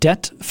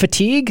Debt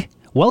fatigue?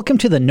 Welcome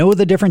to the Know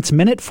the Difference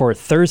Minute for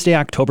Thursday,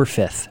 October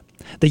 5th.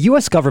 The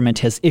U.S. government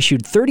has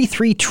issued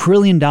 $33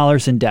 trillion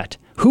in debt.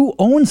 Who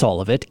owns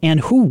all of it, and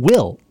who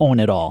will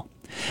own it all?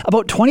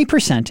 About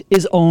 20%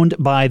 is owned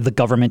by the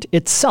government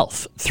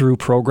itself through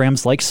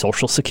programs like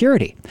Social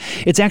Security.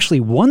 It's actually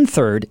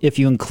one-third if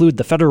you include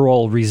the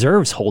Federal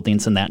Reserve's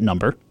holdings in that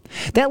number.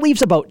 That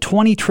leaves about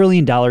 $20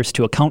 trillion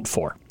to account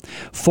for.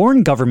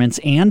 Foreign governments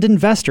and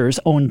investors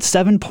own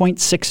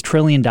 $7.6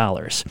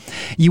 trillion.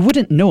 You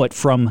wouldn't know it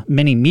from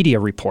many media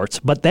reports,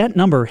 but that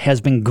number has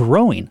been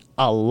growing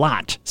a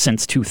lot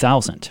since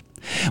 2000.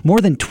 More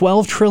than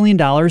 $12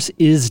 trillion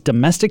is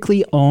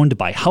domestically owned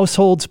by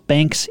households,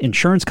 banks,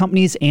 insurance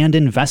companies, and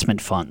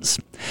investment funds.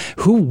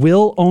 Who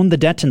will own the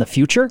debt in the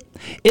future?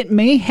 It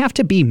may have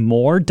to be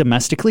more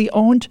domestically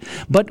owned,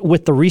 but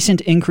with the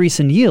recent increase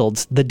in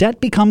yields, the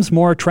debt becomes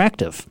more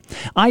attractive.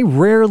 I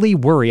rarely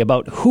worry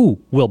about who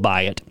will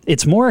buy it.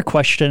 It's more a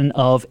question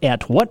of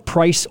at what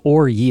price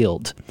or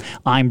yield.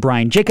 I'm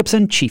Brian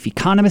Jacobson, Chief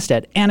Economist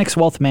at Annex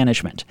Wealth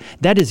Management.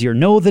 That is your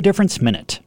Know the Difference Minute.